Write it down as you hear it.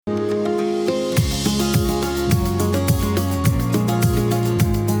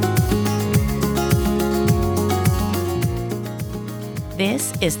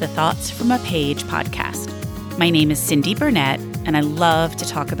This is the Thoughts from a Page podcast. My name is Cindy Burnett, and I love to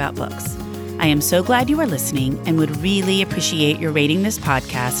talk about books. I am so glad you are listening and would really appreciate your rating this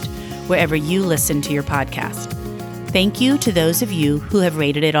podcast wherever you listen to your podcast. Thank you to those of you who have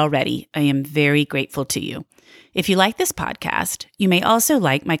rated it already. I am very grateful to you. If you like this podcast, you may also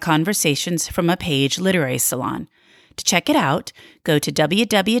like my Conversations from a Page literary salon. To check it out, go to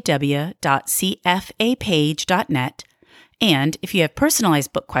www.cfapage.net. And if you have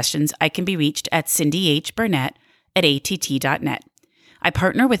personalized book questions, I can be reached at cindyhburnett@att.net. I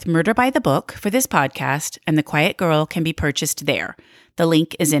partner with Murder by the Book for this podcast, and The Quiet Girl can be purchased there. The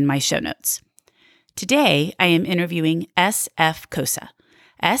link is in my show notes. Today, I am interviewing S.F. Kosa.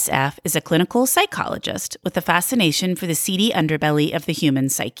 S.F. is a clinical psychologist with a fascination for the seedy underbelly of the human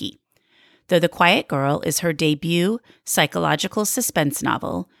psyche. Though The Quiet Girl is her debut psychological suspense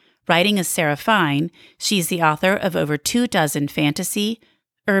novel, writing as Sarah Fine, she's the author of over 24 fantasy,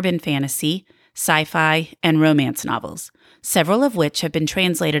 urban fantasy, sci-fi, and romance novels, several of which have been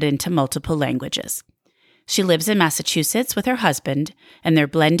translated into multiple languages. She lives in Massachusetts with her husband and their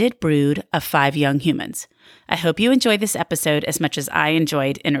blended brood of 5 young humans. I hope you enjoy this episode as much as I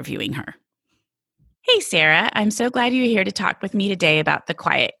enjoyed interviewing her. Hey, Sarah, I'm so glad you're here to talk with me today about The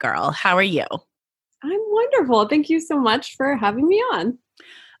Quiet Girl. How are you? I'm wonderful. Thank you so much for having me on.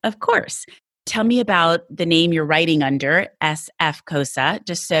 Of course. Tell me about the name you're writing under, S.F. Kosa,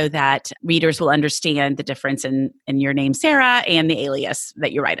 just so that readers will understand the difference in your name, Sarah, and the alias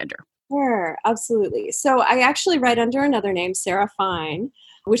that you write under. Sure, absolutely. So I actually write under another name, Sarah Fine,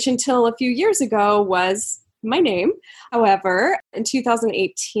 which until a few years ago was my name. However, in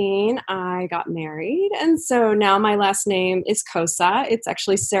 2018, I got married. And so now my last name is Kosa. It's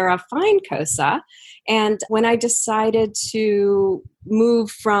actually Sarah Fine Kosa. And when I decided to move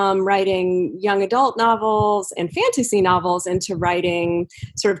from writing young adult novels and fantasy novels into writing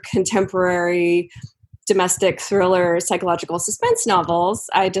sort of contemporary domestic thriller, psychological suspense novels,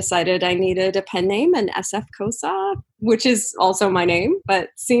 I decided I needed a pen name, and SF Kosa, which is also my name, but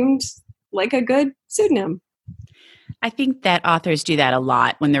seemed like a good pseudonym. I think that authors do that a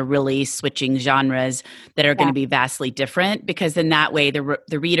lot when they're really switching genres that are going to be vastly different, because then that way the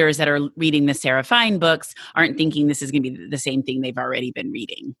readers that are reading the Sarah Fine books aren't thinking this is going to be the same thing they've already been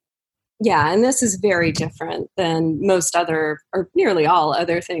reading. Yeah, and this is very different than most other, or nearly all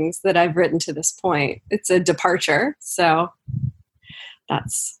other things that I've written to this point. It's a departure, so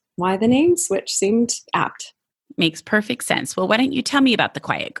that's why the name switch seemed apt. Makes perfect sense. Well, why don't you tell me about The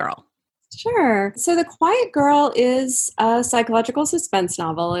Quiet Girl? Sure. So The Quiet Girl is a psychological suspense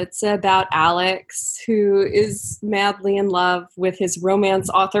novel. It's about Alex, who is madly in love with his romance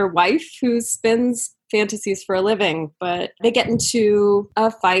author wife, who spins fantasies for a living. But they get into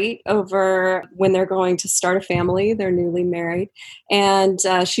a fight over when they're going to start a family. They're newly married. And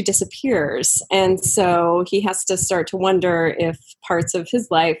she disappears. And so he has to start to wonder if parts of his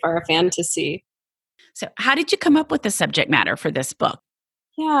life are a fantasy. So how did you come up with the subject matter for this book?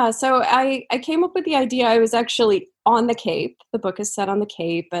 Yeah, so I came up with the idea. I was actually on the Cape. The book is set on the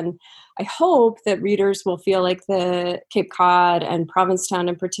Cape, and I hope that readers will feel like the Cape Cod and Provincetown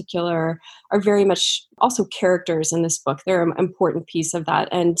in particular are very much also characters in this book. They're an important piece of that.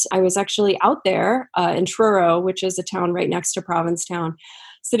 And I was actually out there in Truro, which is a town right next to Provincetown,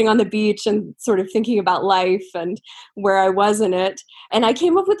 sitting on the beach and sort of thinking about life and where I was in it. And I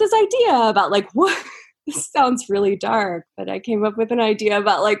came up with this idea about like, what? This sounds really dark, but I came up with an idea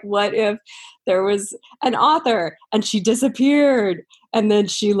about like, what if there was an author and she disappeared and then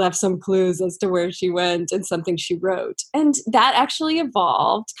she left some clues as to where she went and something she wrote. And that actually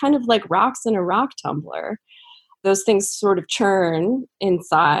evolved kind of like rocks in a rock tumbler. Those things sort of churn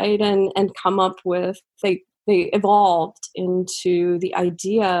inside and come up with, they evolved into the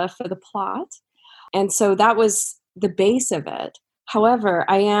idea for the plot. And so that was the base of it. However,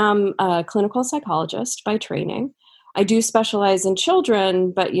 I am a clinical psychologist by training. I do specialize in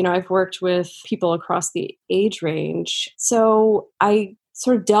children, but I've worked with people across the age range. So I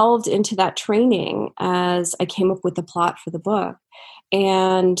sort of delved into that training as I came up with the plot for the book.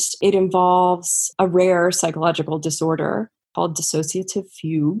 And it involves a rare psychological disorder called dissociative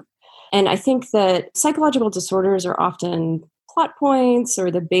fugue. And I think that psychological disorders are often plot points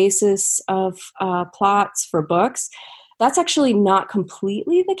or the basis of plots for books. That's actually not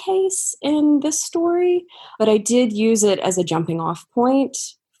completely the case in this story, but I did use it as a jumping off point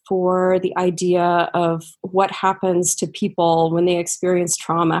for the idea of what happens to people when they experience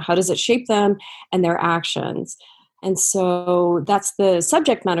trauma. How does it shape them and their actions? And so that's the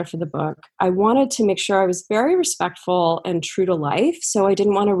subject matter for the book. I wanted to make sure I was very respectful and true to life. So I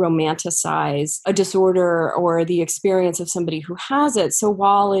didn't want to romanticize a disorder or the experience of somebody who has it. So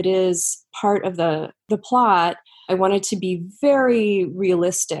while it is part of the plot, I wanted to be very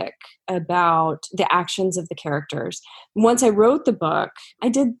realistic about the actions of the characters. Once I wrote the book, I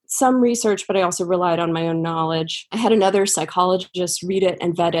did some research, but I also relied on my own knowledge. I had another psychologist read it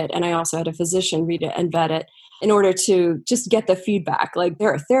and vet it, and I also had a physician read it and vet it in order to just get the feedback. Like,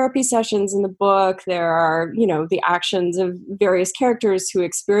 there are therapy sessions in the book, there are, the actions of various characters who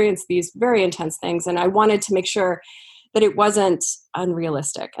experience these very intense things, and I wanted to make sure that it wasn't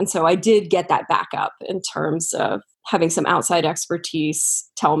unrealistic. And so I did get that back up in terms of having some outside expertise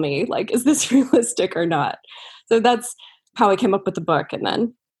tell me, like, is this realistic or not? So that's how I came up with the book, and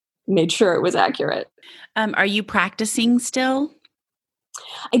then made sure it was accurate. Are you practicing still?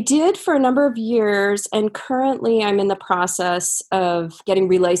 I did for a number of years, and currently I'm in the process of getting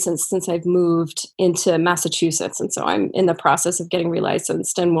relicensed since I've moved into Massachusetts. And so I'm in the process of getting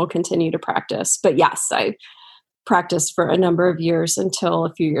relicensed and will continue to practice. But yes, I practiced for a number of years until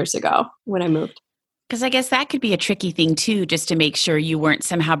a few years ago when I moved. Because I guess that could be a tricky thing too, just to make sure you weren't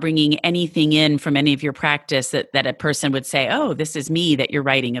somehow bringing anything in from any of your practice that a person would say, oh, this is me that you're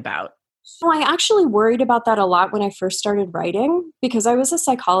writing about. Well, I actually worried about that a lot when I first started writing, because I was a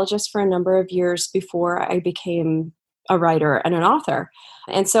psychologist for a number of years before I became a writer and an author.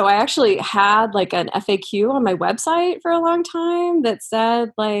 And so I actually had like an FAQ on my website for a long time that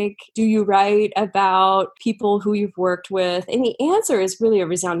said, like, do you write about people who you've worked with? And the answer is really a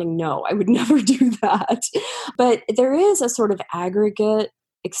resounding no. I would never do that. But there is a sort of aggregate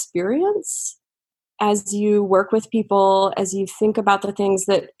experience as you work with people, as you think about the things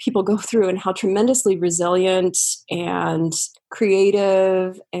that people go through and how tremendously resilient and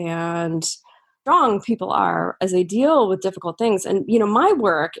creative and strong people are as they deal with difficult things. And, my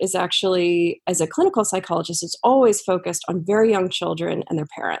work is actually, as a clinical psychologist, it's always focused on very young children and their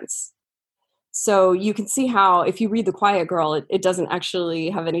parents. So you can see how, if you read The Quiet Girl, it doesn't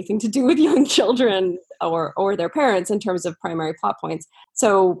actually have anything to do with young children or their parents in terms of primary plot points.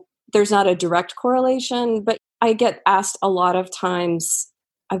 So there's not a direct correlation, but I get asked a lot of times,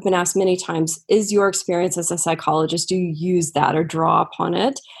 I've been asked many times, is your experience as a psychologist, do you use that or draw upon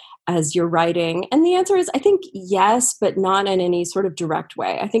it as you're writing? And the answer is, I think yes, but not in any sort of direct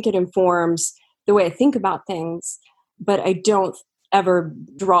way. I think it informs the way I think about things, but I don't ever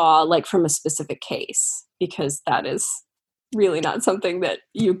draw like from a specific case, because that is really not something that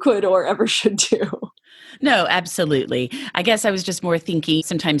you could or ever should do. No, absolutely. I guess I was just more thinking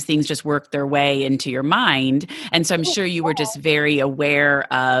sometimes things just work their way into your mind. And so I'm sure you were just very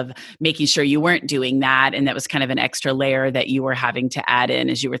aware of making sure you weren't doing that. And that was kind of an extra layer that you were having to add in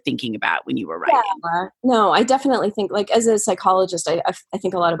as you were thinking about when you were writing. Yeah. No, I definitely think, like, as a psychologist, I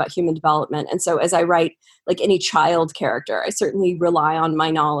think a lot about human development. And so as I write, like any child character, I certainly rely on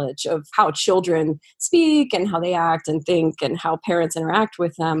my knowledge of how children speak and how they act and think and how parents interact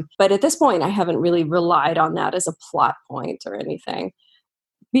with them. But at this point, I haven't really relied on that as a plot point or anything.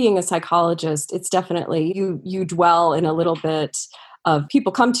 Being a psychologist, it's definitely you dwell in a little bit of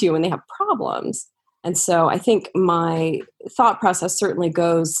people come to you and they have problems. And so I think my thought process certainly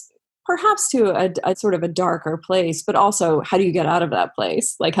goes perhaps to a sort of a darker place, but also, how do you get out of that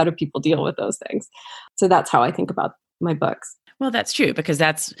place? Like, how do people deal with those things? So that's how I think about my books. Well, that's true, because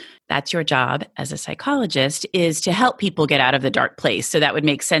that's your job as a psychologist, is to help people get out of the dark place. So that would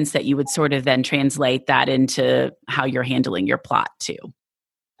make sense that you would sort of then translate that into how you're handling your plot too.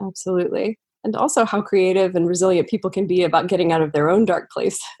 Absolutely. And also how creative and resilient people can be about getting out of their own dark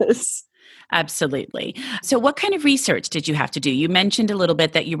places. Absolutely. So what kind of research did you have to do? You mentioned a little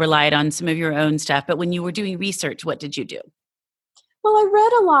bit that you relied on some of your own stuff, but when you were doing research, what did you do? Well, I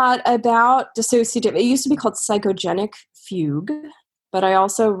read a lot about dissociative. It used to be called psychogenic fugue, but I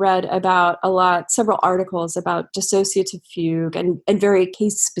also read about several articles about dissociative fugue and very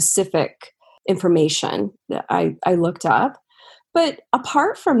case-specific information that I looked up. But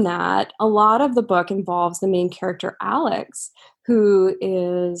apart from that, a lot of the book involves the main character, Alex, who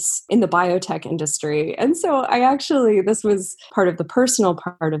is in the biotech industry. And so this was part of the personal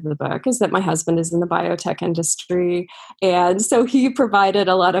part of the book, is that my husband is in the biotech industry. And so he provided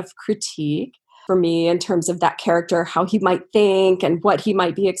a lot of critique for me in terms of that character, how he might think and what he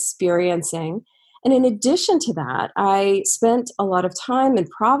might be experiencing. And in addition to that, I spent a lot of time in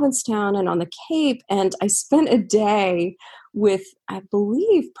Provincetown and on the Cape, and I spent a day with, I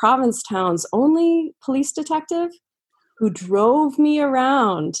believe, Provincetown's only police detective, who drove me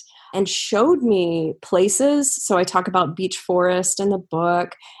around and showed me places. So I talk about Beech Forest in the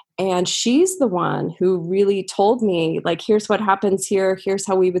book, And she's the one who really told me, like, here's what happens here. Here's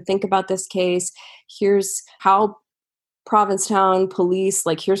how we would think about this case. Here's how Provincetown police,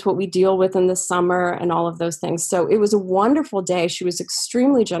 like, here's what we deal with in the summer and all of those things. So it was a wonderful day. She was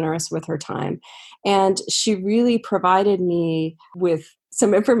extremely generous with her time. And she really provided me with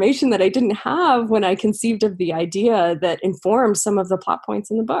some information that I didn't have when I conceived of the idea that informed some of the plot points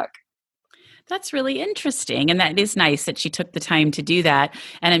in the book. That's really interesting. And that is nice that she took the time to do that.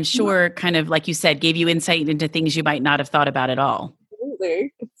 And I'm sure, kind of like you said, gave you insight into things you might not have thought about at all.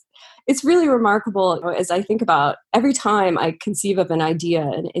 Absolutely. It's really remarkable as I think about every time I conceive of an idea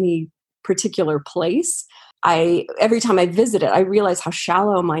in any particular place. Every time I visit it, I realize how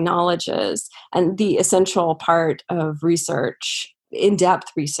shallow my knowledge is, and the essential part of research,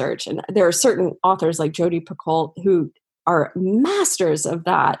 in-depth research. And there are certain authors like Jodi Picoult who are masters of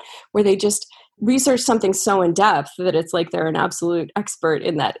that, where they just research something so in depth that it's like they're an absolute expert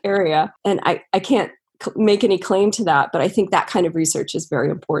in that area. And I can't make any claim to that, but I think that kind of research is very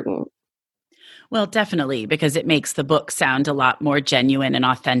important. Well, definitely, because it makes the book sound a lot more genuine and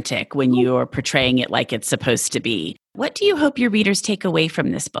authentic when you're portraying it like it's supposed to be. What do you hope your readers take away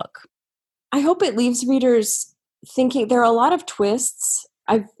from this book? I hope it leaves readers thinking. There are a lot of twists.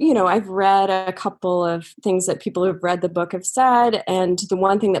 I've read a couple of things that people who've read the book have said, and the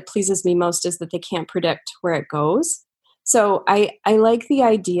one thing that pleases me most is that they can't predict where it goes. So I like the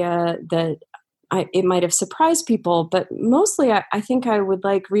idea that it might have surprised people, but mostly I think I would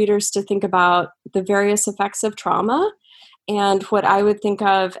like readers to think about the various effects of trauma and what I would think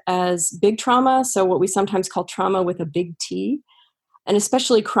of as big trauma, so what we sometimes call trauma with a big T, and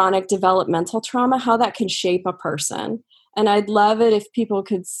especially chronic developmental trauma, how that can shape a person. And I'd love it if people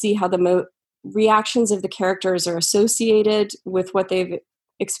could see how the reactions of the characters are associated with what they've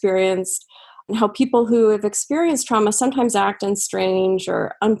experienced, and how people who have experienced trauma sometimes act in strange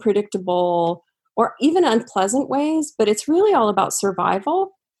or unpredictable or even unpleasant ways, but it's really all about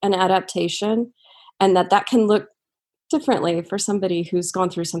survival and adaptation, and that can look differently for somebody who's gone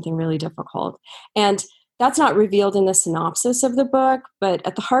through something really difficult. And that's not revealed in the synopsis of the book, but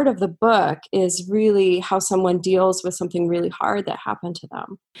at the heart of the book is really how someone deals with something really hard that happened to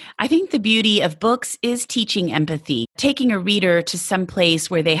them. I think the beauty of books is teaching empathy, taking a reader to some place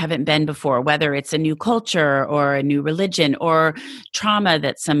where they haven't been before, whether it's a new culture or a new religion or trauma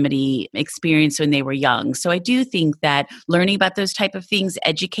that somebody experienced when they were young. So I do think that learning about those type of things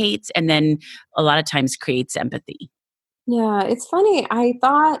educates and then a lot of times creates empathy. Yeah, it's funny. I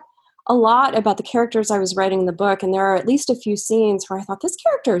thought a lot about the characters I was writing in the book, and there are at least a few scenes where I thought this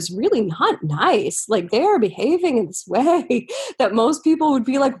character is really not nice. Like, they are behaving in this way that most people would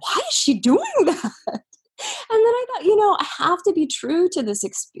be like, why is she doing that? And then I thought, I have to be true to this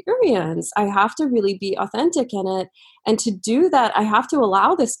experience. I have to really be authentic in it. And to do that, I have to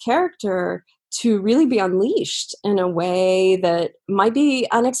allow this character to really be unleashed in a way that might be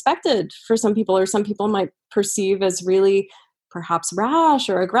unexpected for some people, or some people might perceive as really perhaps rash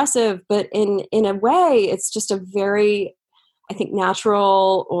or aggressive, but in a way, it's just a very, I think,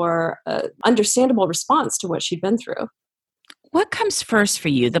 natural or understandable response to what she'd been through. What comes first for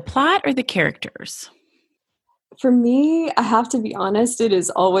you, the plot or the characters? For me, I have to be honest, it is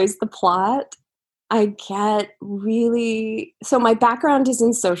always the plot. So my background is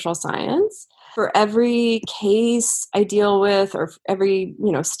in social science. For every case I deal with or every,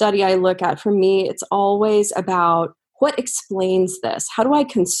 study I look at, for me, it's always about what explains this? How do I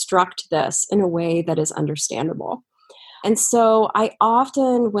construct this in a way that is understandable? And so I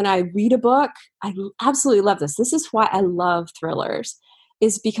often, when I read a book, I absolutely love this. This is why I love thrillers,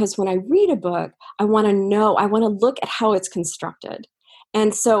 is because when I read a book, I want to look at how it's constructed.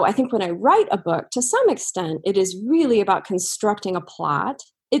 And so I think when I write a book, to some extent, it is really about constructing a plot.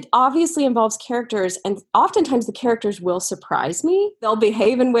 It obviously involves characters, and oftentimes the characters will surprise me. They'll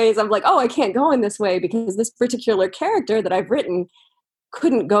behave in ways I'm like, oh, I can't go in this way because this particular character that I've written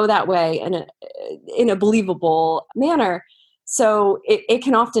couldn't go that way in a believable manner. So it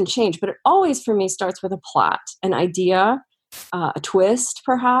can often change, but it always for me starts with a plot, an idea, a twist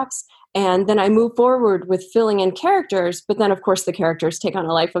perhaps, and then I move forward with filling in characters, but then of course the characters take on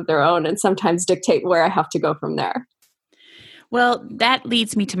a life of their own and sometimes dictate where I have to go from there. Well, that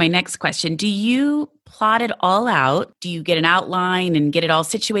leads me to my next question. Do you plot it all out? Do you get an outline and get it all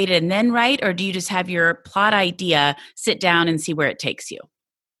situated and then write? Or do you just have your plot idea, sit down and see where it takes you?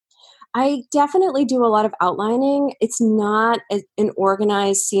 I definitely do a lot of outlining. It's not an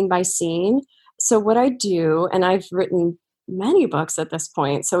organized scene by scene. So what I do, and I've written many books at this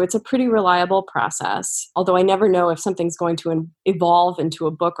point, so it's a pretty reliable process, although I never know if something's going to evolve into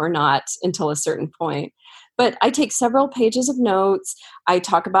a book or not until a certain point. But I take several pages of notes. I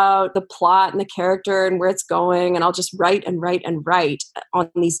talk about the plot and the character and where it's going, and I'll just write and write and write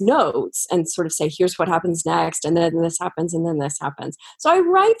on these notes and sort of say, here's what happens next, and then this happens, and then this happens. So I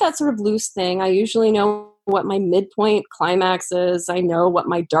write that sort of loose thing. I usually know what my midpoint climax is. I know what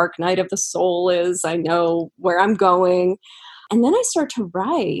my dark night of the soul is. I know where I'm going. And then I start to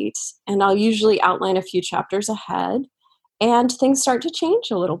write, and I'll usually outline a few chapters ahead, and things start to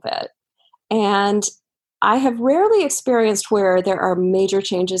change a little bit. And I have rarely experienced where there are major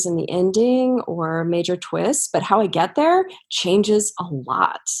changes in the ending or major twists, but how I get there changes a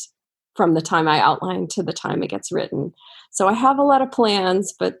lot from the time I outline to the time it gets written. So I have a lot of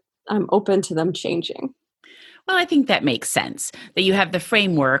plans, but I'm open to them changing. Well, I think that makes sense that you have the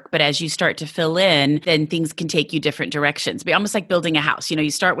framework, but as you start to fill in, then things can take you different directions. Be almost like building a house. You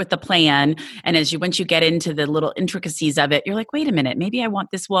start with the plan, and once you get into the little intricacies of it, you're like, wait a minute, maybe I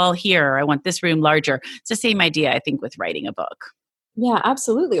want this wall here, or I want this room larger. It's the same idea, I think, with writing a book. Yeah,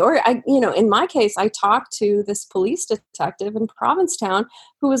 absolutely. Or in my case, I talked to this police detective in Provincetown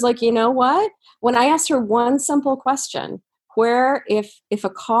who was like, you know what? When I asked her one simple question, where if a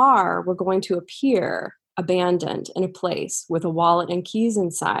car were going to appear abandoned in a place with a wallet and keys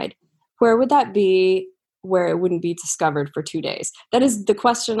inside, where would that be where it wouldn't be discovered for 2 days? That is the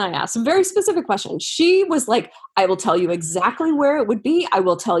question I asked. A very specific question. She was like, I will tell you exactly where it would be. I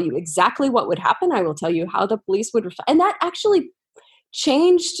will tell you exactly what would happen. I will tell you how the police would respond. And that actually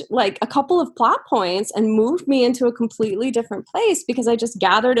changed like a couple of plot points and moved me into a completely different place because I just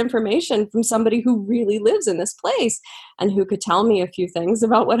gathered information from somebody who really lives in this place and who could tell me a few things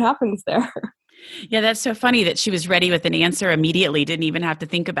about what happens there. Yeah, that's so funny that she was ready with an answer immediately, didn't even have to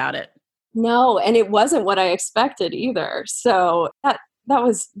think about it. No, and it wasn't what I expected either. So that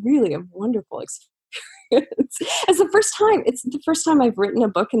was really a wonderful experience. It's the first time I've written a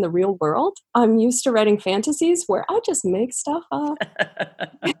book in the real world. I'm used to writing fantasies where I just make stuff up.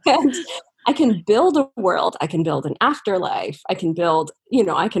 And I can build a world. I can build an afterlife. I can build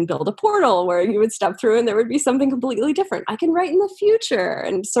a portal where you would step through and there would be something completely different. I can write in the future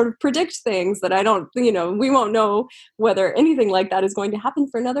and sort of predict things that we won't know whether anything like that is going to happen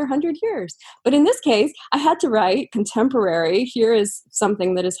for another 100 years. But in this case, I had to write contemporary. Here is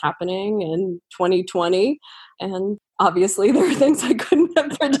something that is happening in 2020. And obviously there are things I couldn't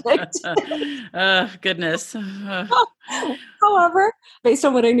have predicted. Goodness. However, based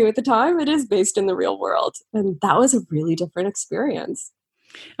on what I knew at the time, it is based in the real world. And that was a really different experience.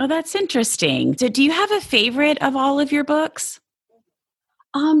 Oh, that's interesting. So do you have a favorite of all of your books?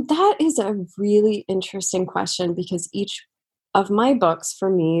 That is a really interesting question because each of my books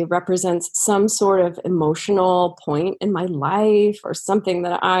for me represents some sort of emotional point in my life or something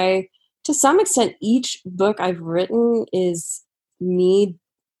that to some extent, each book I've written is me.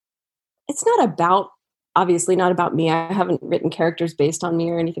 It's obviously not about me. I haven't written characters based on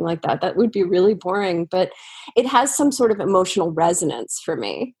me or anything like that. That would be really boring, but it has some sort of emotional resonance for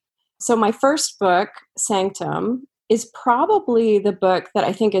me. So my first book, Sanctum, is probably the book that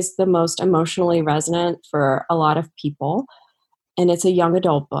I think is the most emotionally resonant for a lot of people. And it's a young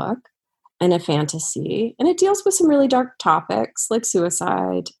adult book and a fantasy. And it deals with some really dark topics like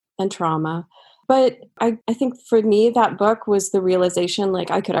suicide and trauma. But I think for me, that book was the realization, like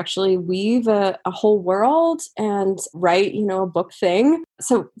I could actually weave a whole world and write, a book thing.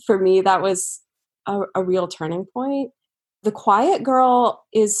 So for me, that was a real turning point. The Quiet Girl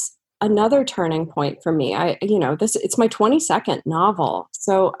is another turning point for me. It's my 22nd novel.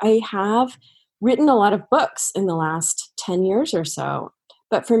 So I have written a lot of books in the last 10 years or so.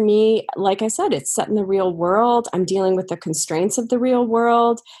 But for me, like I said, it's set in the real world. I'm dealing with the constraints of the real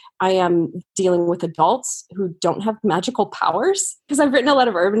world. I am dealing with adults who don't have magical powers because I've written a lot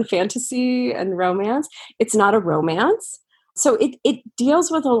of urban fantasy and romance. It's not a romance. So it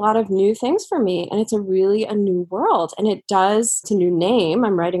deals with a lot of new things for me, and it's really a new world. And it's a new name.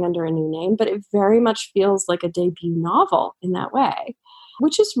 I'm writing under a new name, but it very much feels like a debut novel in that way,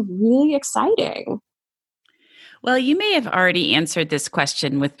 which is really exciting. Well, you may have already answered this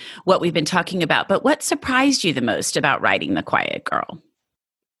question with what we've been talking about, but what surprised you the most about writing The Quiet Girl?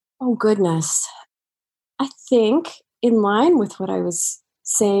 Oh, goodness. I think in line with what I was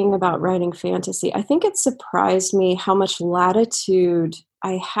saying about writing fantasy, I think it surprised me how much latitude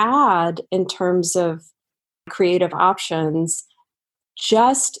I had in terms of creative options,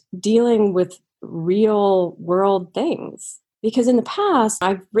 just dealing with real world things. Because in the past,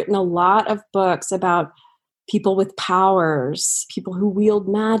 I've written a lot of books about people with powers, people who wield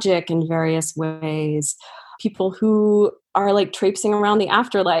magic in various ways, people who are like traipsing around the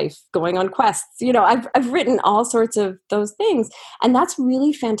afterlife, going on quests. I've written all sorts of those things. And that's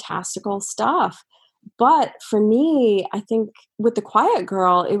really fantastical stuff. But for me, I think with The Quiet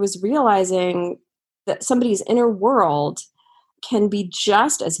Girl, it was realizing that somebody's inner world can be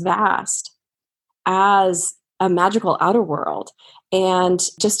just as vast as a magical outer world, and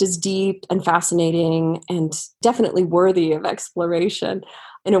just as deep and fascinating and definitely worthy of exploration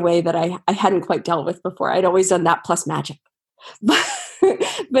in a way that I hadn't quite dealt with before. I'd always done that plus magic. But,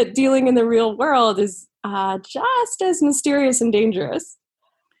 but dealing in the real world is just as mysterious and dangerous,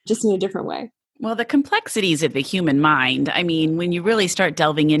 just in a different way. Well, the complexities of the human mind, I mean, when you really start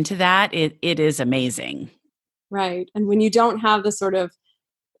delving into that, it is amazing. Right. And when you don't have the sort of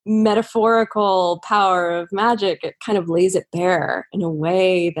metaphorical power of magic, it kind of lays it bare in a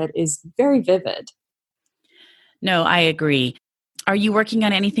way that is very vivid. No, I agree. Are you working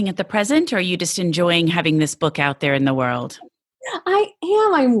on anything at the present, or are you just enjoying having this book out there in the world? I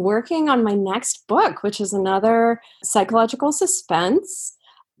am. I'm working on my next book, which is another psychological suspense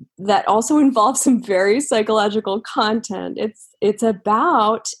that also involves some very psychological content. It's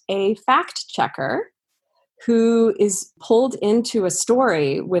about a fact checker who is pulled into a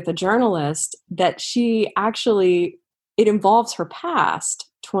story with a journalist that she actually, it involves her past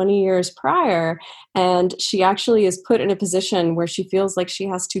 20 years prior, and she actually is put in a position where she feels like she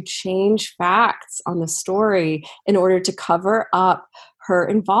has to change facts on the story in order to cover up her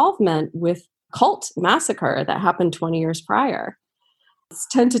involvement with cult massacre that happened 20 years prior. It's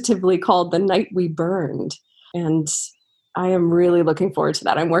tentatively called The Night We Burned, and I am really looking forward to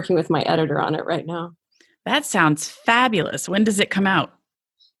that. I'm working with my editor on it right now. That sounds fabulous. When does it come out?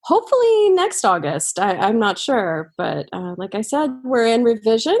 Hopefully next August. I'm not sure, but like I said, we're in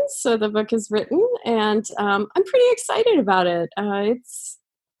revisions, so the book is written, and I'm pretty excited about it.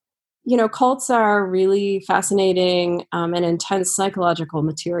 Cults are really fascinating and intense psychological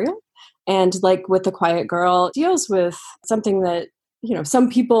material, and like with The Quiet Girl, deals with something that some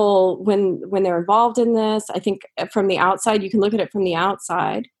people when they're involved in this, I think from the outside, you can look at it from the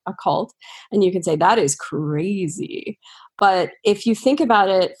outside, a cult, and you can say that is crazy. But if you think about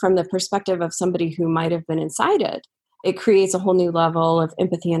it from the perspective of somebody who might have been inside it, it creates a whole new level of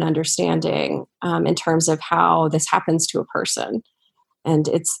empathy and understanding in terms of how this happens to a person. And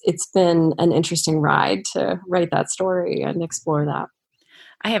it's been an interesting ride to write that story and explore that.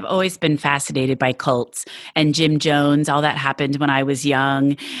 I have always been fascinated by cults and Jim Jones. All that happened when I was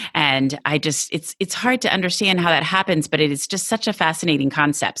young. And it's hard to understand how that happens, but it is just such a fascinating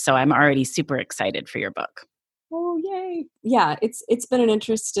concept. So I'm already super excited for your book. Oh, yay. Yeah, it's been an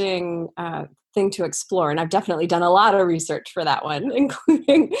interesting thing to explore. And I've definitely done a lot of research for that one,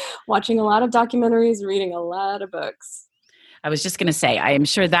 including watching a lot of documentaries, reading a lot of books. I was just going to say, I am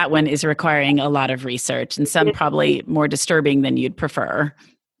sure that one is requiring a lot of research and some probably more disturbing than you'd prefer.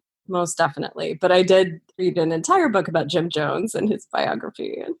 Most definitely. But I did read an entire book about Jim Jones and his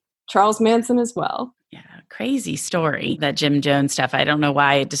biography, and Charles Manson as well. Yeah, crazy story, that Jim Jones stuff. I don't know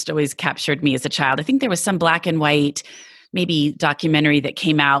why it just always captured me as a child. I think there was some black and white, maybe documentary that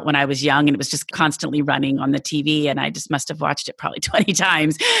came out when I was young, and it was just constantly running on the TV, and I just must have watched it probably 20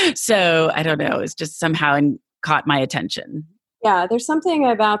 times. So I don't know. It's just somehow caught my attention. Yeah, there's something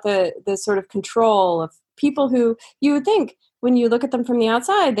about the sort of control of people who you would think when you look at them from the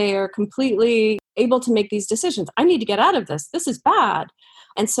outside, they are completely able to make these decisions. I need to get out of this. This is bad.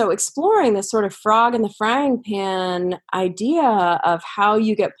 And so exploring this sort of frog in the frying pan idea of how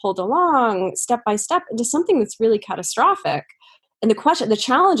you get pulled along step by step into something that's really catastrophic. And the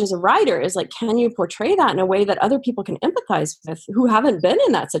challenge as a writer is like, can you portray that in a way that other people can empathize with who haven't been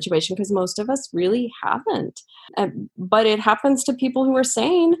in that situation? Because most of us really haven't. But it happens to people who are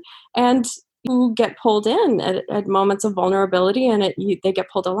sane and who get pulled in at moments of vulnerability, and they get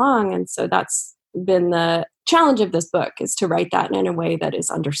pulled along. And so that's been the challenge of this book, is to write that in a way that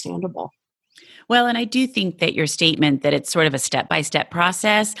is understandable. Well, and I do think that your statement that it's sort of a step-by-step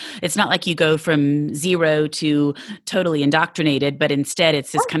process, it's not like you go from zero to totally indoctrinated, but instead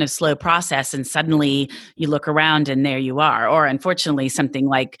it's this kind of slow process, and suddenly you look around and there you are. Or unfortunately, something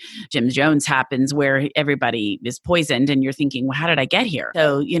like Jim Jones happens where everybody is poisoned and you're thinking, well, how did I get here?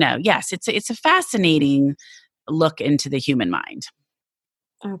 So, yes, it's a fascinating look into the human mind.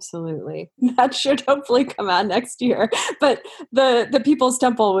 Absolutely. That should hopefully come out next year. But the People's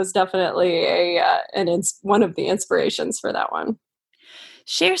Temple was definitely one of the inspirations for that one.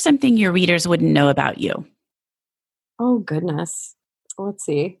 Share something your readers wouldn't know about you. Oh, goodness. Let's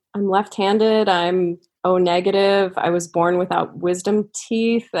see. I'm left-handed. I'm O negative. I was born without wisdom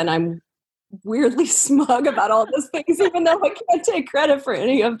teeth, and I'm weirdly smug about all those things, even though I can't take credit for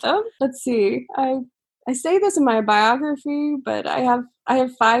any of them. Let's see. I say this in my biography, but I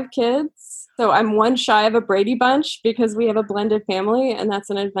have 5 kids. So I'm one shy of a Brady Bunch because we have a blended family, and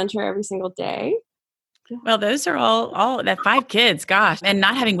that's an adventure every single day. Well, those are all that 5 kids, gosh, and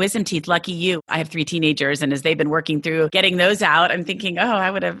not having wisdom teeth. Lucky you. I have 3 teenagers, and as they've been working through getting those out, I'm thinking, oh, I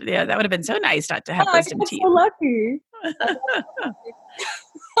would have, yeah, that would have been so nice not to have Oh, I wisdom got teeth. so lucky.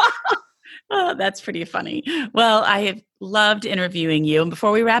 Oh, that's pretty funny. Well, I have loved interviewing you. And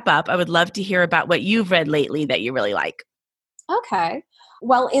before we wrap up, I would love to hear about what you've read lately that you really like. Okay.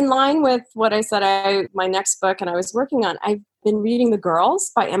 Well, in line with what I said, my next book and I was working on, I've been reading The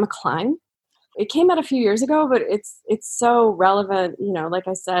Girls by Emma Cline. It came out a few years ago, but it's so relevant, like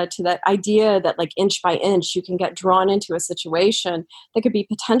I said, to that idea that like inch by inch you can get drawn into a situation that could be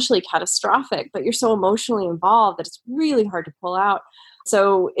potentially catastrophic, but you're so emotionally involved that it's really hard to pull out.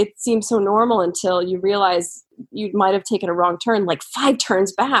 So it seems so normal until you realize you might have taken a wrong turn, like 5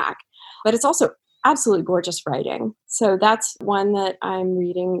 turns back. But it's also absolutely gorgeous writing. So that's one that I'm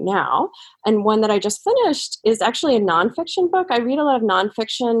reading now. And one that I just finished is actually a nonfiction book. I read a lot of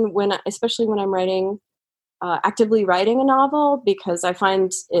nonfiction especially when I'm actively writing a novel, because I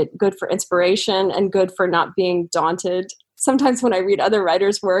find it good for inspiration and good for not being daunted. Sometimes when I read other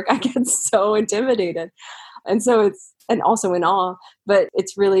writers' work, I get so intimidated. And also in awe, but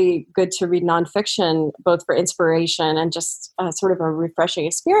it's really good to read nonfiction, both for inspiration and just sort of a refreshing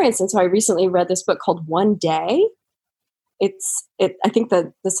experience. And so I recently read this book called One Day. I think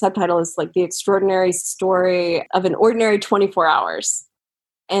that the subtitle is like The Extraordinary Story of an Ordinary 24 Hours.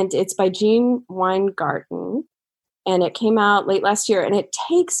 And it's by Gene Weingarten. And it came out late last year. And it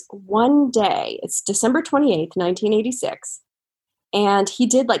takes one day. It's December 28th, 1986. And he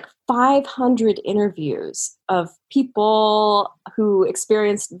did like 500 interviews of people who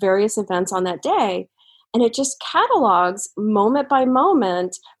experienced various events on that day. And it just catalogs moment by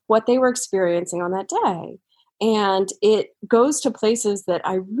moment what they were experiencing on that day. And it goes to places that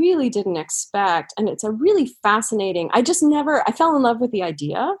I really didn't expect. And it's a really fascinating, I fell in love with the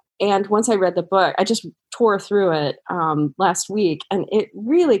idea. And once I read the book, I just tore through it last week. And it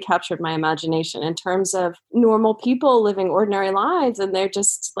really captured my imagination in terms of normal people living ordinary lives. And they're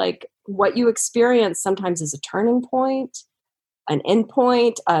just like, what you experience sometimes is a turning point, an end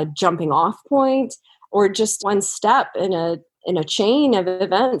point, a jumping off point, or just one step in a chain of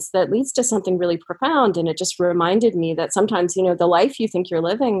events that leads to something really profound. And it just reminded me that sometimes, the life you think you're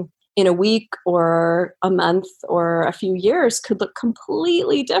living in a week or a month or a few years could look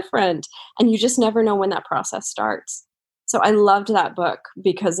completely different. And you just never know when that process starts. So I loved that book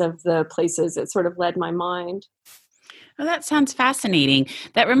because of the places it sort of led my mind. Oh, that sounds fascinating.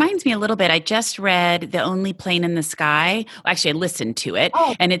 That reminds me a little bit. I just read The Only Plane in the Sky. Well, actually, I listened to it,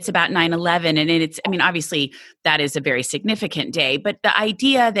 Oh, and it's about 9/11. And obviously, that is a very significant day. But the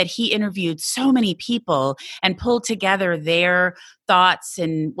idea that he interviewed so many people and pulled together their thoughts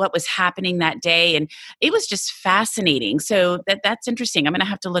and what was happening that day, and it was just fascinating. So that's interesting. I'm going to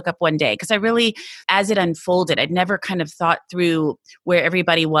have to look up one day, because I really, as it unfolded, I'd never kind of thought through where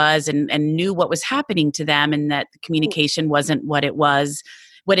everybody was and knew what was happening to them, and that the communication wasn't what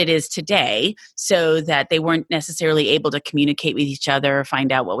it is today, so that they weren't necessarily able to communicate with each other,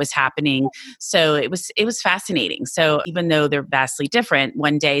 find out what was happening. So it was fascinating. So even though they're vastly different,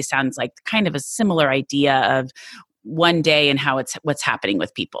 One Day sounds like kind of a similar idea of one day and how what's happening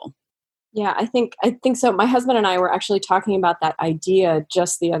with people. yeah, I think so. My husband and I were actually talking about that idea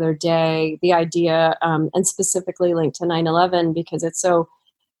just the other day, the idea, and specifically linked to 9/11, because it's so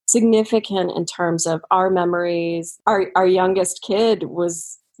significant in terms of our memories. Our youngest kid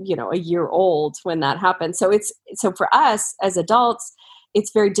was, a year old when that happened. So for us as adults,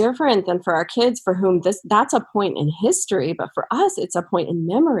 it's very different than for our kids, for whom that's a point in history, but for us, it's a point in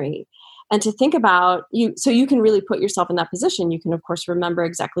memory. And to think about so you can really put yourself in that position. You can, of course, remember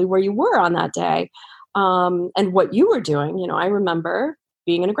exactly where you were on that day, and what you were doing. I remember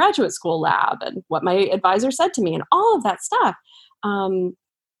being in a graduate school lab and what my advisor said to me and all of that stuff.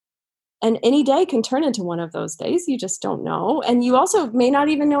 And any day can turn into one of those days. You just don't know. And you also may not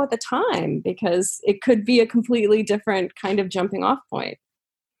even know at the time, because it could be a completely different kind of jumping off point.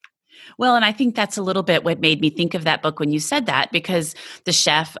 Well, and I think that's a little bit what made me think of that book when you said that, because the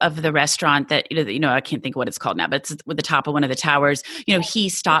chef of the restaurant that, I can't think of what it's called now, but it's with the top of one of the towers, he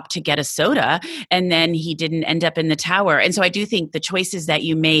stopped to get a soda, and then he didn't end up in the tower. And so I do think the choices that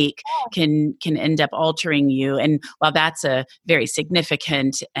you make can end up altering you. And while that's a very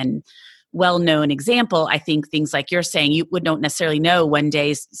significant and well-known example, I think things like you're saying, you would not necessarily know one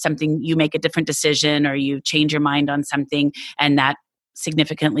day something, you make a different decision or you change your mind on something, and that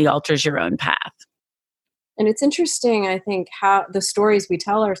significantly alters your own path. And it's interesting, I think, how the stories we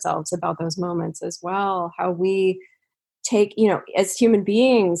tell ourselves about those moments as well, how we take, as human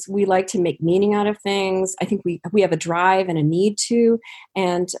beings, we like to make meaning out of things. I think we have a drive and a need to,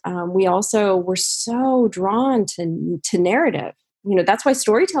 and we're so drawn to narrative. That's why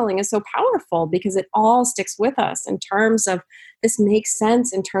storytelling is so powerful, because it all sticks with us in terms of, this makes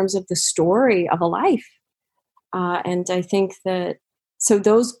sense in terms of the story of a life. And I think that, so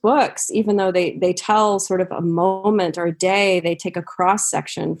those books, even though they tell sort of a moment or a day, they take a cross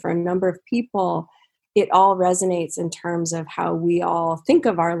section for a number of people, it all resonates in terms of how we all think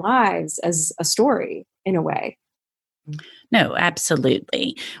of our lives as a story, in a way. No,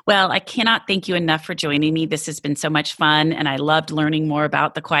 absolutely. Well, I cannot thank you enough for joining me. This has been so much fun, and I loved learning more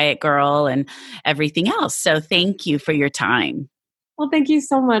about The Quiet Girl and everything else. So thank you for your time. Well, thank you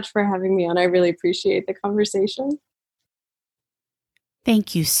so much for having me on. I really appreciate the conversation.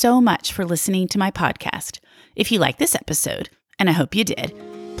 Thank you so much for listening to my podcast. If you like this episode, and I hope you did,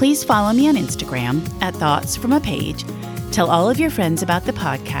 please follow me on Instagram at Thoughts From A Page. Tell all of your friends about the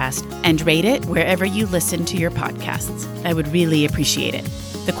podcast and rate it wherever you listen to your podcasts. I would really appreciate it.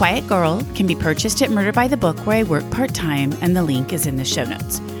 The Quiet Girl can be purchased at Murder by the Book, where I work part-time, and the link is in the show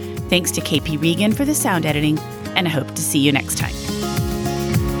notes. Thanks to KP Regan for the sound editing, and I hope to see you next time.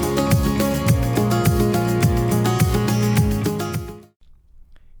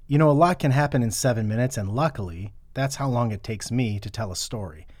 A lot can happen in 7 minutes, and luckily, that's how long it takes me to tell a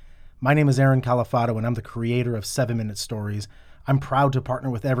story. My name is Aaron Califato, and I'm the creator of 7-Minute Stories. I'm proud to partner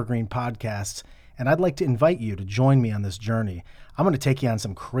with Evergreen Podcasts, and I'd like to invite you to join me on this journey. I'm going to take you on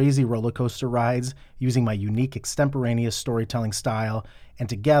some crazy roller coaster rides using my unique extemporaneous storytelling style, and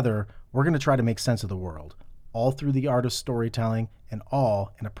together, we're going to try to make sense of the world, all through the art of storytelling, and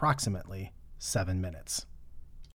all in approximately 7 minutes.